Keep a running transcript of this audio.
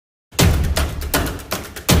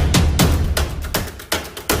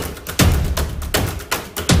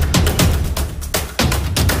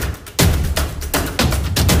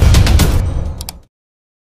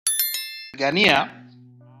tunapigania,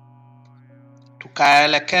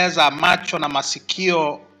 tukaelekeza macho na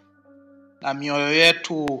masikio na mioyo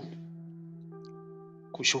yetu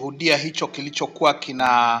kushuhudia hicho kilichokuwa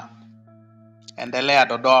kinaendelea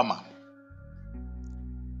Dodoma.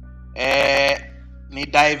 Ni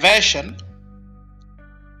diversion,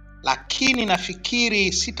 lakini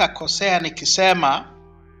nafikiri sitakosea nikisema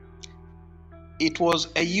it was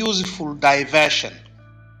a useful diversion.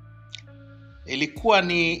 Ilikuwa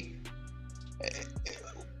ni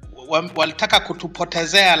walitaka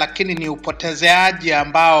kutupotezea, lakini ni upotezeaji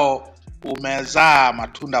ambao umezaa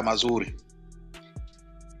matunda mazuri.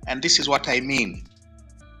 And this is what I mean.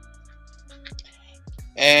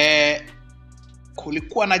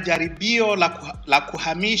 Kulikuwa na jaribio la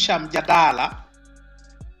kuhamisha mjadala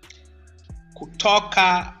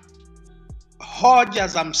kutoka hoja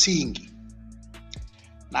za msingi.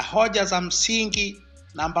 Na hoja za msingi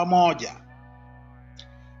namba 1,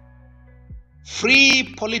 free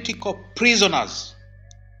political prisoners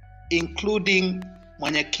including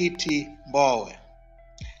mwenyekiti Mbowe.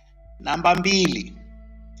 Namba 2,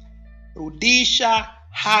 rudisha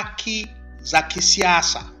haki za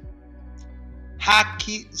kisiasa,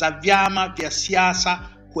 haki za vyama vya siasa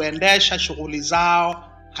kuendesha shughuli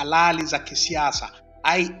zao halali za kisiasa,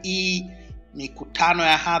 i.e. mikutano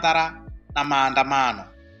ya hadhara na maandamano.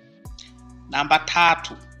 Namba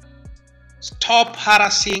 3, stop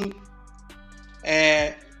harassing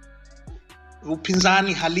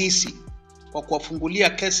upinzani halisi kwa kuwafungulia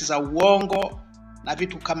kesi za uongo na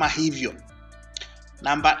vitu kama hivyo.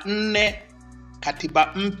 Namba 4,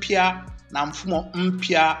 katiba mpya na mfumo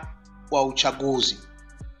mpya wa uchaguzi.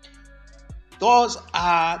 Those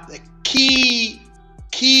are the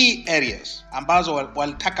key areas ambazo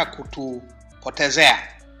walitaka kutupotezea.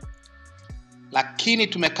 Lakini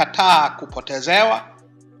tumekataa kupotezewa,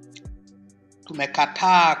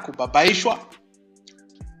 tumekataa kubabaishwa,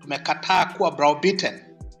 tumekataa kuwa browbeaten.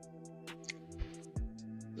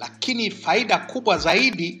 Lakini faida kubwa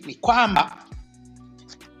zaidi ni kwamba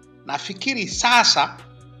nafikiri sasa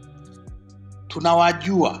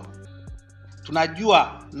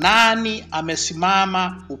tunajua nani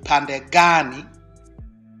amesimama upande gani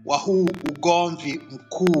wa huu ugomvi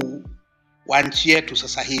mkuu wa nchi yetu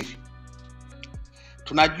sasa hivi.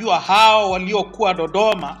 Tunajua hao waliokuwa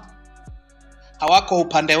Dodoma hawako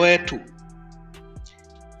upande wetu.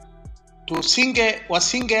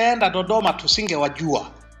 Wasingeenda Dodoma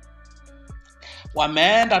tusingewajua.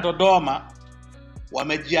 Wameenda Dodoma,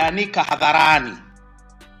 wamejianika hadharani.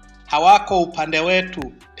 Hawako upande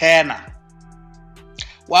wetu tena.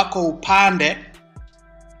 Wako upande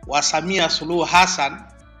wa Samia Suluhu Hassan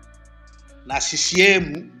na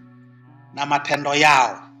CCM na matendo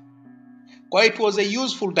yao. Kwa it was a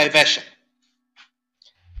useful diversion.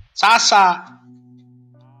 Sasa,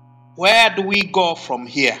 where do we go from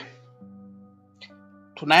here?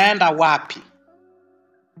 Tunaenda wapi?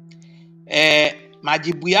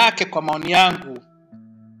 Majibu yake kwa maoni yangu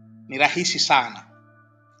ni rahisi sana.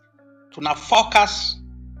 Tuna focus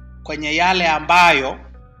kwenye yale ambayo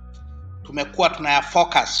tumekuwa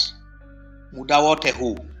tunayafocus muda wote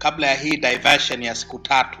huu kabla ya hii diversion ya siku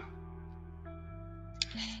 3.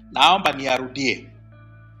 Naomba niyarudie.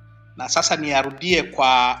 Na sasa niyarudie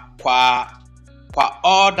kwa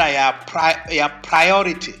order ya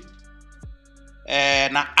priority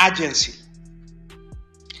na urgency.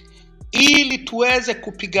 Ili tuweze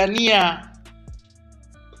kupigania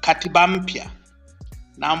katiba mpya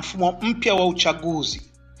na mfumo mpya wa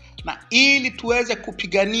uchaguzi, na ili tuweze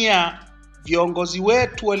kupigania viongozi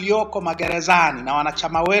wetu walioko magerezani na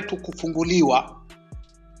wanachama wetu kufunguliwa,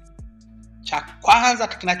 cha kwanza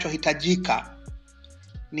kinachohitajika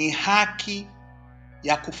ni haki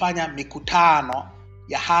ya kufanya mikutano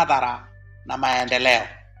ya hadhara na maendeleo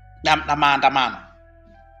na maandamano.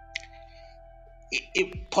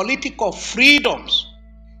 Political freedoms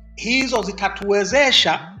hizo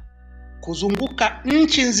zitatuwezesha kuzunguka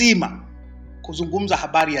nchi nzima kuzungumza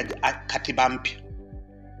habari ya katiba mpya.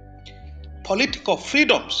 Political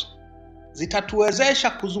freedoms zitatuwezesha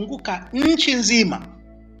kuzunguka nchi nzima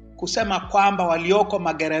kusema kwamba walioko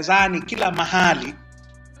magerezani kila mahali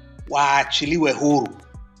waachiliwe huru.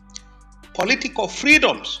 Political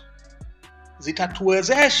freedoms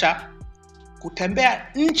zitatuwezesha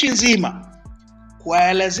kutembea nchi nzima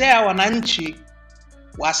kuwaelezea wananchi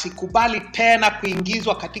wasikubali tena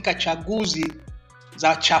kuingizwa katika chaguzi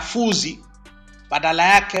za chafuzi, badala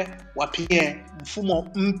yake wapige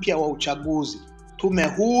mfumo mpya wa uchaguzi, tume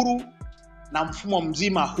huru na mfumo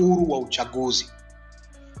mzima huru wa uchaguzi.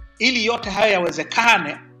 Ili yote haya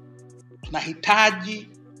yawezekane, tunahitaji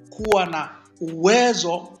kuwa na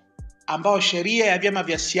uwezo ambao sheria ya vyama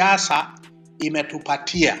vya siasa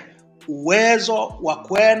imetupatia uwezo wa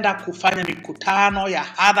kwenda kufanya mikutano ya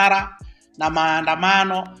hadhara na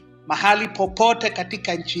maandamano mahali popote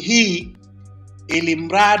katika nchi hii, ili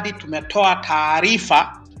mradi tumetoa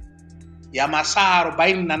taarifa ya masaa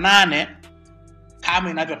 48 kama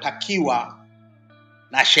inavyotakiwa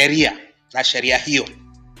na sheria hiyo.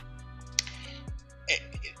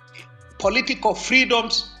 Political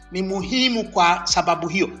freedoms ni muhimu kwa sababu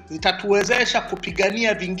hiyo, zitatuwezesha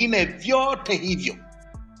kupigania vingine vyote hivyo.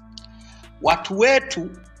 Watu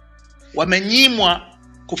wetu wamenyimwa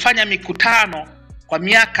kufanya mikutano kwa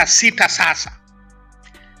miaka 6 sasa,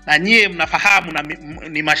 na nyie mnafahamu na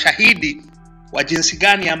ni mashahidi wa jinsi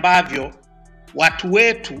gani ambavyo watu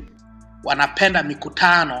wetu wanapenda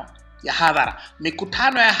mikutano ya hadhara.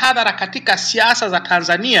 Mikutano ya hadhara katika siasa za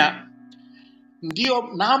Tanzania ndio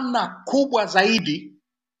namna kubwa zaidi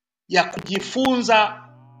ya kujifunza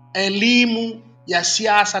elimu ya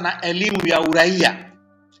siasa na elimu ya uraia.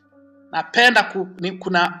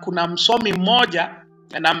 Kuna msomi mmoja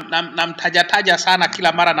na mtajataja sana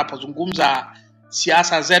kila mara napozungumza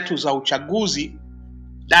siasa zetu za uchaguzi,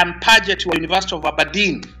 Dan Paget wa University of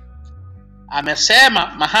Aberdeen,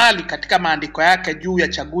 amesema mahali katika maandiko yake juu ya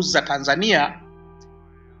chaguzi za Tanzania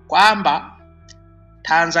kwamba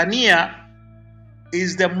Tanzania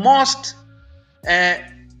is the most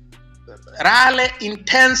rally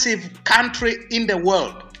intensive country in the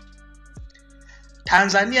world.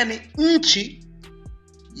 Tanzania ni nchi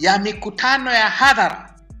ya mikutano ya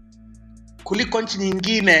hadhara kuliko nchi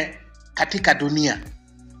nyingine katika dunia.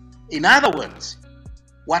 In other words,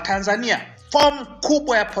 Watanzania, form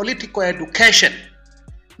kubwa ya political education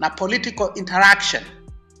na political interaction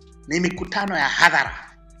ni mikutano ya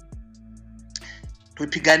hadhara.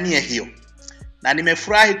 Tuipiganie hiyo. Na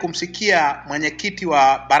nimefurahi kumsikia mwenyekiti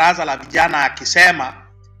wa baraza la vijana akisema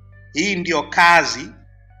hii ndio kazi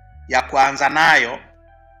ya kuanza nayo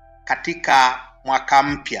katika mwaka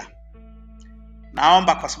mpya.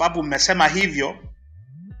 Naomba, kwa sababu mmesema hivyo,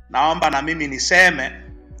 naomba na mimi niseme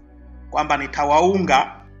kwamba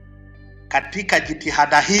nitawaunga katika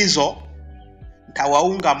jitihada hizo,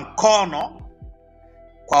 nitawaunga mkono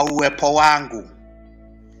kwa uwepo wangu.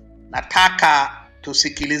 Nataka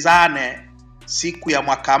tusikilizane siku ya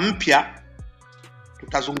mwaka mpya,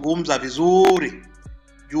 tutazungumza vizuri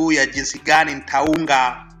juu ya jinsi gani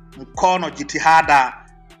nitaunga mkono jitihada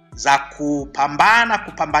za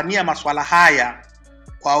kupambania masuala haya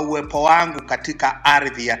kwa uwepo wangu katika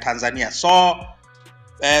ardhi ya Tanzania. So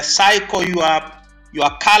cycle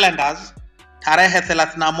your calendars, tarehe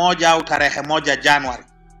 31 au tarehe 1 Januari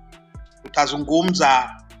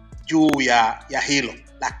tutazungumza juu ya hilo.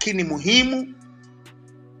 Lakini muhimu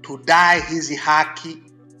tudai hizi haki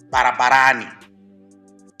barabarani.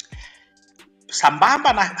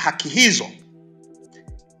 Sambamba na haki hizo,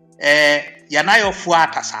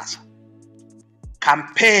 yanayofuata sasa,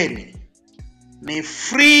 kampeni ni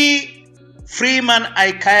Freeman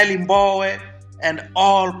Aikaeli Mbowe and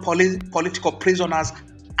all political prisoners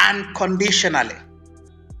unconditionally.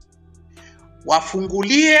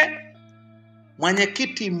 Wafungulie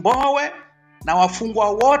mwenyekiti Mbowe na wafungwa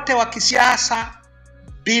wote wa kisiasa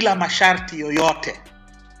bila masharti yoyote.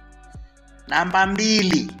 Namba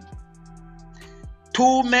 2,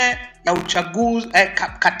 tume ya uchaguzi,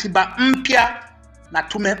 katiba mpya na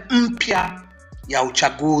tume mpya ya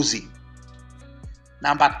uchaguzi.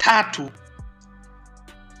 Namba 3,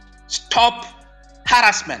 stop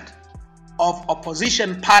harassment of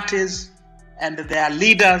opposition parties and their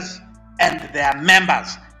leaders and their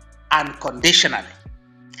members unconditionally.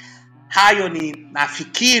 Hayo ni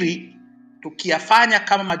nafikiri tukiyafanya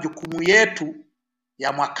kama majukumu yetu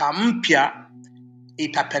ya mwaka mpya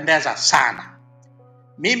itapendeza sana.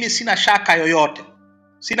 Mimi sina shaka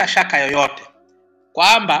yoyote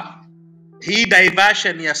kwamba hii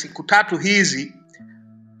diversion ya siku 3 hizi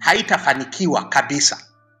haitafanikiwa kabisa.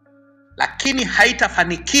 Lakini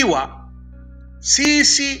haitafanikiwa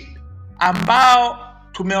sisi ambao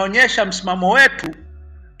tumeonyesha msimamo wetu,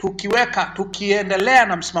 tukiendelea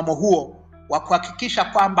na msimamo huo wa kuhakikisha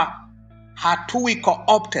kwamba hatui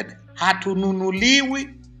co-opted,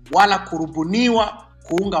 hatununuliwi wala kurubuniwa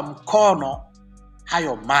kuunga mkono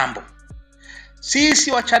hayo mambo.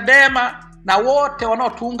 Sisi wa Chadema na wote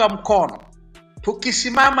wanaotuunga mkono,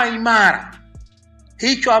 tukisimama imara,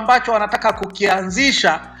 hicho ambacho wanataka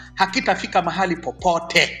kukianzisha hakitafika mahali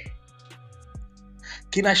popote.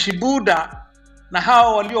 Kina Shibuda na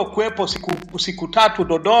hao waliokuepo siku 3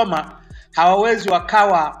 Dodoma hawawezi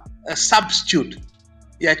wakawa substitute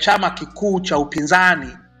ya chama kikuu cha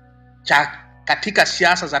upinzani katika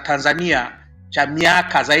siasa za Tanzania cha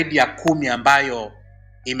miaka zaidi ya 10 ambayo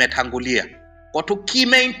imetangulia. Kwa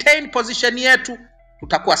tuki-maintain position yetu,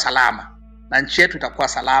 tutakuwa salama na nchi yetu itakuwa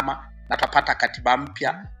salama, na tutapata katiba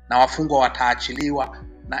mpya na wafungwa wataachiliwa,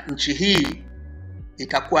 na nchi hii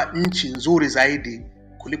itakuwa nchi nzuri zaidi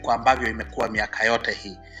kuliko ambavyo imekuwa miaka yote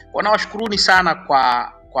hii. Kwa nawashukuruni sana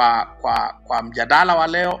kwa mjadala wa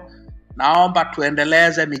leo. Naomba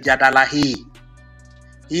tuendeleze mijadala hii.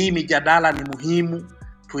 Hii mijadala ni muhimu,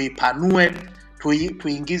 tuipanue,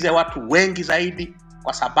 tuingize watu wengi zaidi,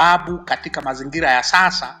 kwa sababu katika mazingira ya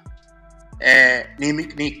sasa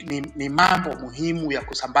ni mambo muhimu ya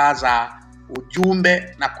kusambaza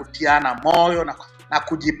ujumbe na kutiana moyo na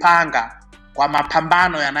kujipanga kwa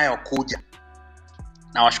mapambano yanayokuja.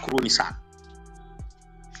 Nawashukuruni sana.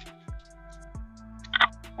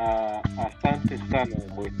 Asante sana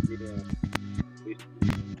mheshimiwa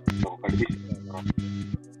kwa kukaribisha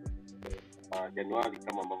Januari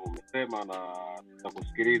kama ambavyo umesema, na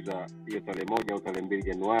tutakusikiliza hiyo tarehe 1 au tarehe 2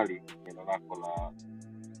 Januari neno lako la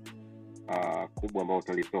kubwa ambao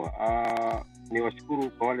utalitoa. Niwashukuru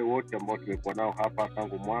kwa wale wote ambao tumekuwa nao hapa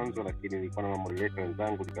tangu mwanzo, lakini nilikuwa na moderator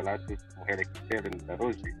wenzangu Liberatus, Muhere Kisele na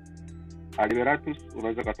Rozi. Liberatus,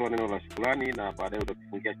 unaweza kutoa neno la shukrani na baadaye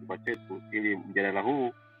utatufungia chumba chetu ili mjadala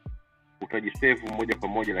huu utajisave moja kwa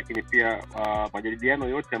moja, lakini pia majadiliano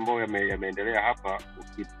yote ambayo yameendelea hapa,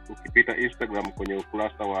 ukipita Instagram kwenye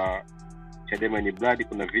ukurasa wa Chadema ni Blood,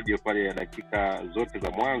 kuna video pale ya dakika zote za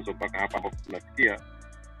mwanzo mpaka hapa ambapo tunafikia.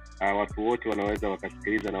 Watu wote wanaweza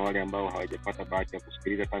wakasikiliza, na wale ambao hawajapata bahati ya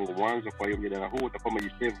kusikiliza tangu mwanzo. Kwa hiyo mjadala huu utakuwa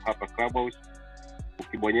umejisave hapa Clubhouse.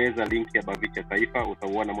 Ukibonyeza link ya Bavicha Taifa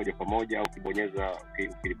utauona moja kwa moja, au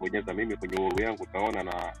ukibonyeza mimi kwenye uhuru yangu utaona,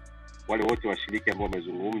 na wale wote washiriki ambao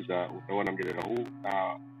wamezungumza utaona mjadala huu.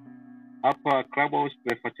 Hapa Clubhouse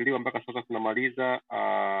tumefuatiliwa mpaka sasa tunamaliza,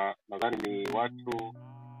 nadhani ni watu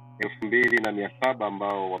 2700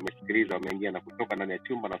 ambao wamesikiliza, wameingia na kutoka ndani ya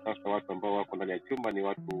chumba, na sasa watu ambao wako ndani ya chumba ni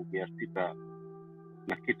watu 600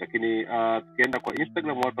 na kitu. Lakini tukienda kwa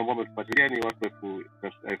Instagram, watu ambao wamefuatilia ni watu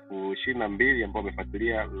 22,000 ambao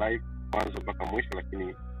wamefuatilia live mwanzo mpaka mwisho,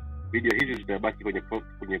 lakini video hizi zitabaki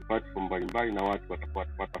kwenye platform mbalimbali na watu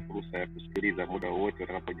watapata fursa ya kusikiliza muda wote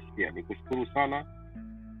watakapojisikia. Nikushukuru sana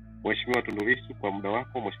Mheshimiwa Tundu Lissu kwa muda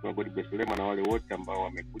wako, Mheshimiwa Godbless Lema na wale wote ambao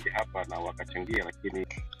wamekuja hapa na wakachangia. Lakini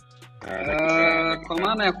kwa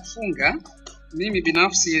maana ya kufunga, mimi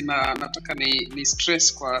binafsi nataka ni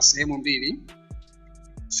stress kwa sehemu mbili.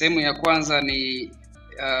 Sehemu ya kwanza ni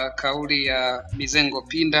kauli ya Mizengo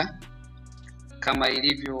Pinda kama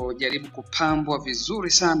ilivyojaribu kupambwa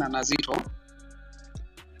vizuri sana na Zito.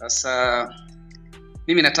 Sasa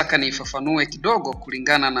mimi nataka nifafanue kidogo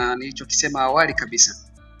kulingana na nilichokisema awali kabisa,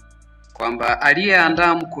 kwamba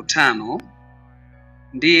aliyeandaa mkutano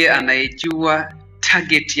ndiye anayejua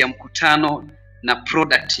target ya mkutano na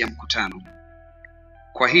product ya mkutano.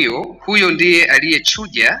 Kwa hiyo huyo ndiye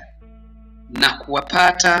aliyechuja na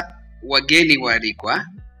kuwapata wageni waalikwa,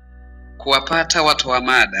 kuwapata watu wa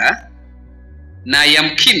mada, na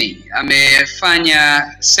yamkini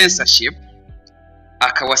amefanya censorship,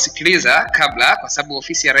 akawasikiliza kabla, kwa sababu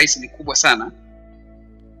ofisi ya rais ni kubwa sana.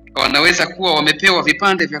 Wanaweza kuwa wamepewa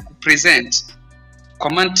vipande vya kupresent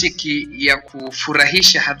kwa mantiki ya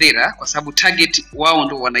kufurahisha hadhira, kwa sababu target wao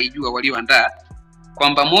ndo wanaijua walioandaa,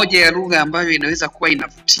 kwamba moja ya lugha ambayo inaweza kuwa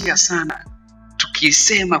inavutia sana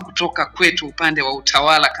tukisema kutoka kwetu upande wa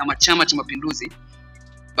utawala kama Chama cha Mapinduzi,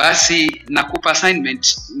 basi nakupa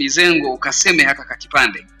assignment Mizengo ukaseme haka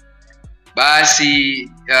kipande. Basi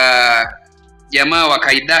jamaa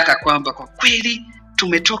wakaidaka kwamba kwa kweli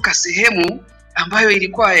tumetoka sehemu ambayo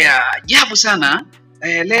ilikuwa ya ajabu sana,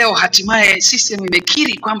 leo hatimaye system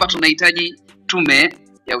imekiri kwamba tunahitaji tume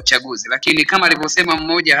ya uchaguzi. Lakini kama alivyosema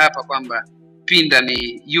mmoja hapa kwamba Pinda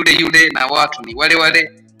ni yule na watu ni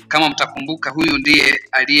wale. Kama mtakumbuka, huyu ndiye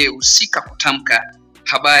aliyehusika kutamka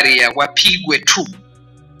habari ya wapigwe tu.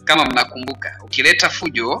 Kama mnakumbuka, ukileta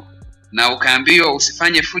fujo na ukaambiwa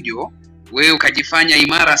usifanye fujo, wewe ukajifanya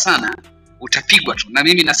imara sana, utapigwa tu. Na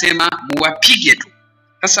mimi nasema muwapige tu.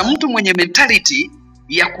 Sasa mtu mwenye mentality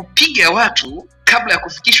ya kupiga watu kabla ya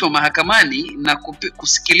kufikishwa mahakamani na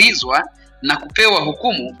kusikilizwa na kupewa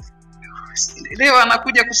hukumu, leo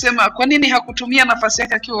anakuja kusema kwa nini hakutumia nafasi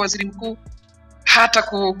yake akiwa waziri mkuu hata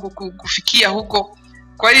kufikia huko.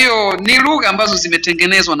 Kwa hiyo ni lugha ambazo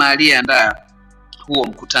zimetengenezwa na aliyeandaa huo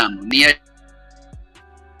mkutano.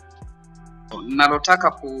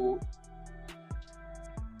 Nalotaka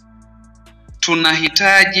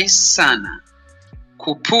tunahitaji sana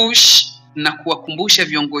kupush na kuwakumbusha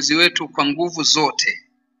viongozi wetu kwa nguvu zote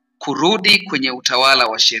kurudi kwenye utawala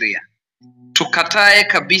wa sheria. Tukatae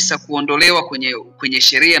kabisa kuondolewa kwenye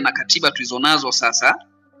sheria na katiba tulizonazo sasa,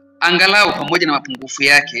 angalau pamoja na mapungufu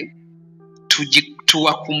yake.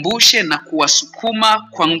 tuwakumbushe na kuwasukuma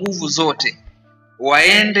kwa nguvu zote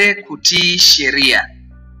waende kutii sheria.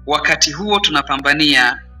 Wakati huo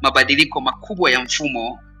tunapambania mabadiliko makubwa ya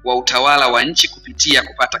mfumo wa utawala wa nchi kupitia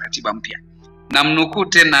kupata katiba mpya. Na mnukuu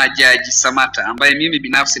tena Jaji Samata ambaye mimi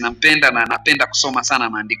binafsi nampenda na napenda kusoma sana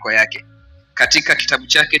maandiko yake. Katika kitabu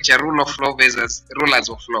chake cha Rule of Law versus Rulers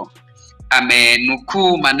of Law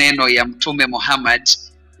amenukuu maneno ya Mtume Muhammad.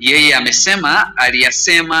 Yeye amesema,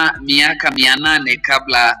 aliyasema miaka 800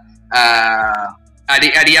 kabla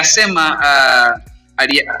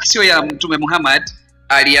sio ya Mtume Muhammad,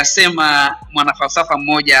 aliyasema mwanafalsafa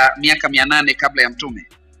mmoja miaka 800 kabla ya Mtume.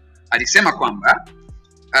 Alisema kwamba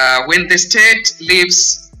when the state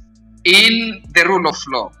lives in the rule of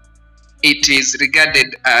law, it is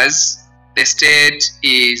regarded as the state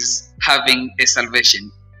is having a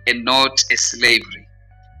salvation and not a slavery.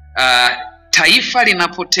 Taifa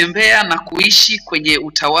linapotembea na kuishi kwenye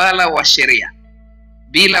utawala wa sheria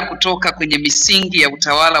bila kutoka kwenye misingi ya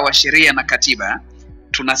utawala wa sheria na katiba,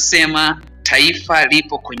 tunasema taifa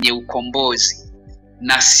lipo kwenye ukombozi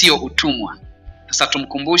na sio utumwa. Sasa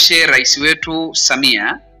tumkumbushe rais wetu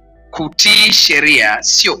Samia, kutii sheria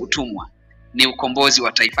sio utumwa, ni ukombozi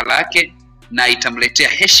wa taifa lake, na itamletea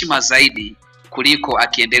heshima zaidi kuliko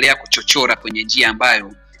akiendelea kuchochora kwenye njia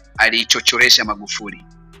ambayo aliichochoresha Magufuli.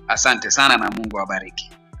 Asante sana na Mungu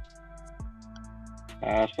awabariki.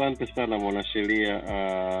 Asante sana mwanasheria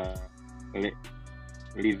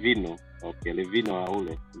Livino. Okay, Livino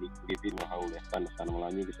Haule. Livino Haule. Asante sana,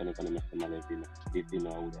 mara nyingi sana nimesema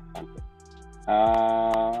Livino Haule. Asante.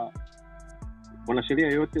 Mwanasheria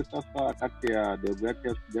yote sasa kati ya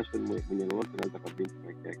Deogratias Jason mwenye lolote anaweza kabisa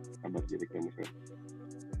kama tuelekea mwisho.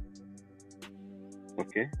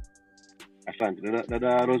 Okay. Asante.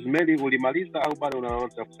 Dada Rosemary, ulimaliza au bado una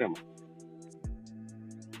lolote kusema?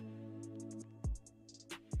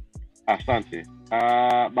 Asante.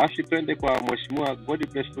 Basi twende kwa Mheshimiwa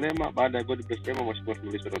Godbless Lema. Baada ya Godbless Lema, Mheshimiwa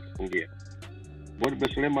Tumilisho atatufungia.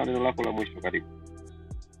 Godbless Lema, neno lako la mwisho, karibu.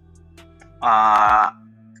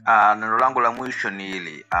 Neno langu la mwisho ni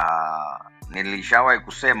hili. Nilishawahi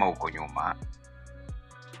kusema huko nyuma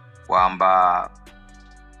kwamba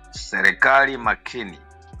serikali makini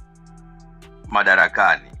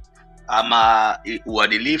madarakani, ama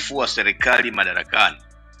uadilifu wa serikali madarakani,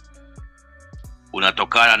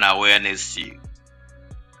 unatokana na awareness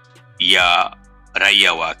ya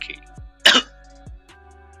raia wake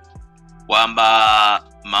kwamba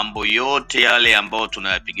mambo yote yale ambayo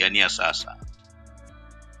tunayapigania sasa,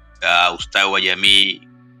 ustawi wa jamii,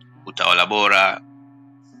 utawala bora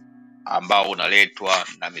ambao unaletwa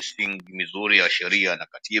na misingi mizuri ya sheria na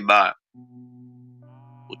katiba,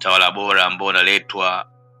 utawala bora ambao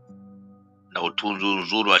unaletwa na utunzi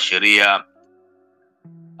nzuri wa sheria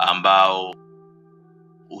ambao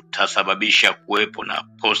utasababisha kuwepo na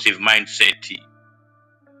positive mindset,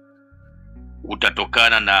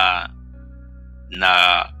 utatokana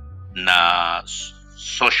na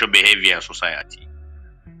social behavior ya society.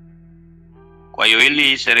 Kwa hiyo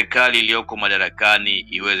ili serikali iliyoko madarakani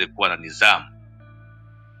iweze kuwa na nidhamu,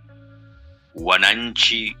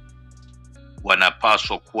 wananchi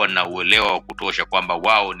wanapaswa kuwa na uelewa wa kutosha kwamba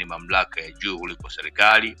wao ni mamlaka ya juu kuliko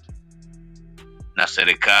serikali na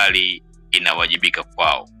serikali inawajibika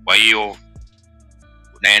kwao. Kwa hiyo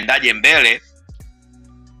unaendaje mbele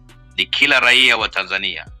ni kila raia wa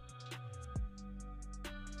Tanzania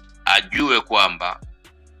ajue kwamba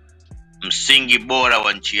msingi bora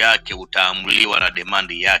wa nchi yake utaamuliwa na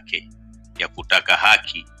demandi yake ya kutaka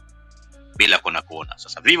haki bila kuona.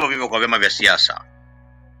 Sasa vivyo kwa vyama vya siasa,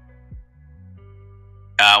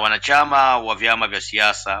 wanachama wa vyama vya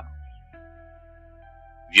siasa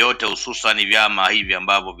vyote, hususan vyama hivi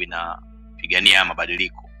ambavyo vinapigania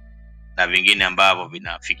mabadiliko na vingine ambavyo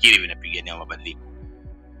vinafikiri vinapigania mabadiliko,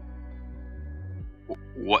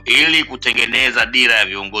 ili kutengeneza dira ya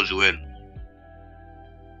viongozi wenu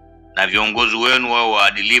na viongozi wenu wao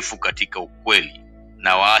waadilifu katika ukweli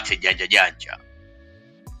na waache janja,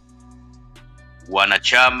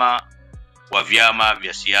 wanachama wa vyama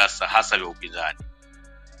vya siasa hasa vya upinzani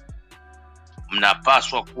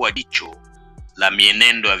mnapaswa kuwa jicho la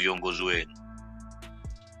mienendo ya viongozi wenu.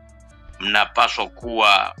 Mnapaswa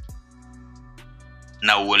kuwa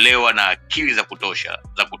na uelewa na akili za kutosha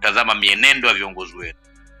za kutazama mienendo ya viongozi wenu.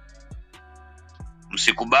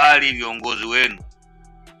 Msikubali viongozi wenu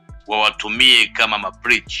wawatumie kama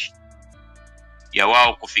mabridge ya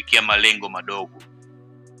wao kufikia malengo madogo.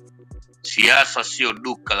 Siasa sio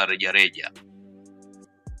duka la rejareja.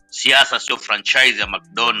 Siasa sio franchise ya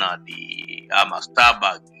McDonald's ama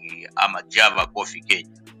Starbucks ama Java Coffee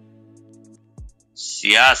Kenya.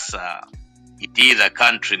 Siasa, it is a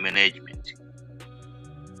country management.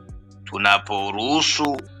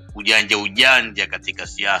 tunaporuhusu ujanja katika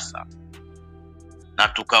siasa na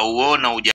tukauona